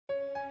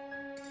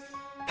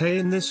Hey,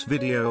 in this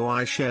video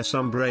I share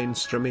some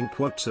brainstorming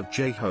quotes of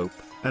J-Hope,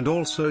 and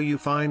also you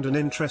find an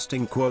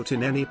interesting quote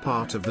in any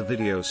part of the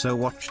video, so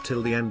watch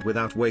till the end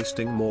without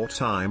wasting more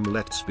time.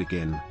 Let's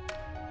begin.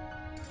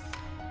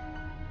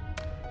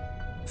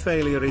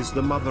 Failure is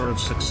the mother of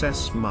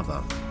success.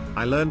 Mother.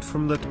 I learned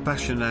from that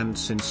passion and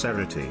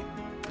sincerity.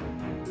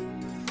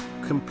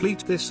 Complete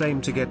this aim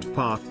to get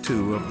part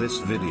 2 of this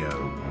video.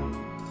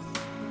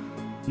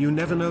 You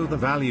never know the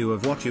value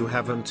of what you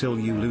have until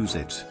you lose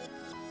it.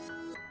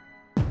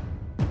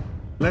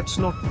 Let's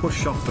not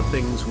push off the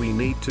things we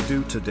need to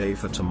do today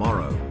for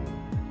tomorrow.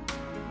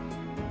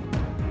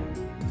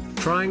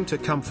 Trying to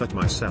comfort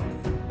myself.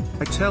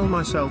 I tell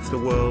myself the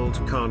world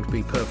can't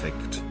be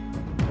perfect.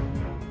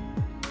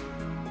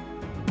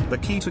 The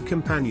key to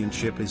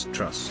companionship is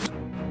trust.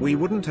 We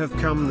wouldn't have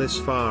come this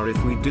far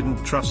if we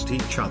didn't trust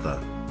each other.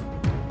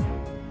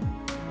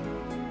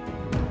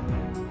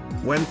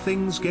 When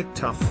things get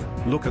tough,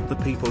 look at the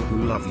people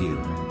who love you.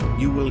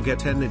 You will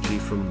get energy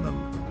from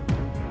them.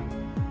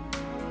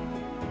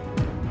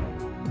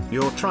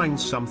 You're trying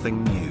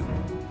something new.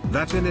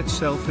 That in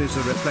itself is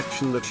a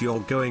reflection that you're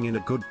going in a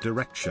good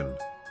direction.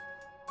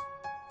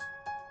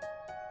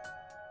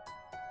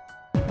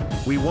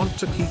 We want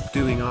to keep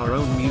doing our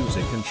own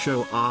music and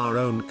show our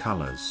own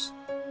colors.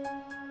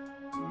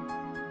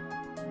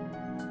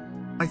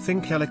 I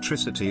think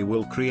electricity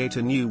will create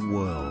a new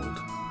world.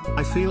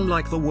 I feel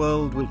like the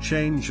world will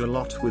change a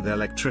lot with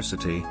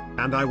electricity,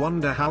 and I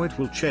wonder how it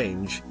will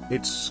change.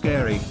 It's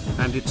scary,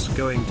 and it's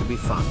going to be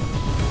fun.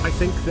 I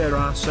think there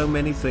are so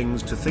many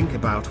things to think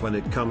about when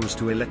it comes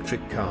to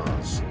electric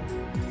cars.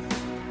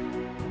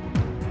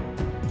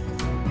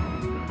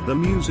 The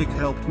music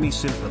helped me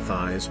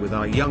sympathize with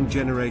our young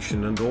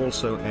generation and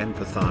also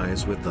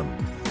empathize with them.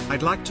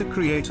 I'd like to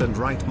create and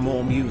write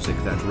more music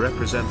that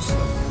represents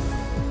them.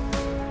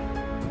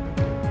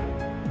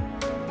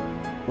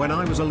 When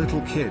I was a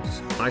little kid,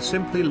 I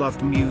simply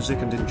loved music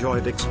and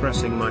enjoyed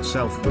expressing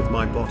myself with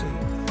my body.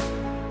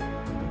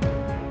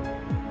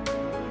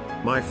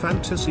 My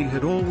fantasy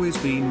had always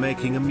been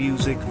making a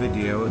music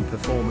video and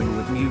performing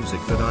with music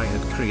that I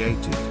had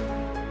created.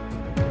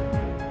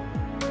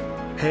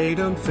 Hey,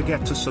 don't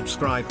forget to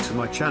subscribe to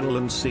my channel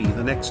and see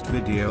the next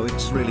video.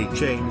 It's really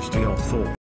changed your thoughts.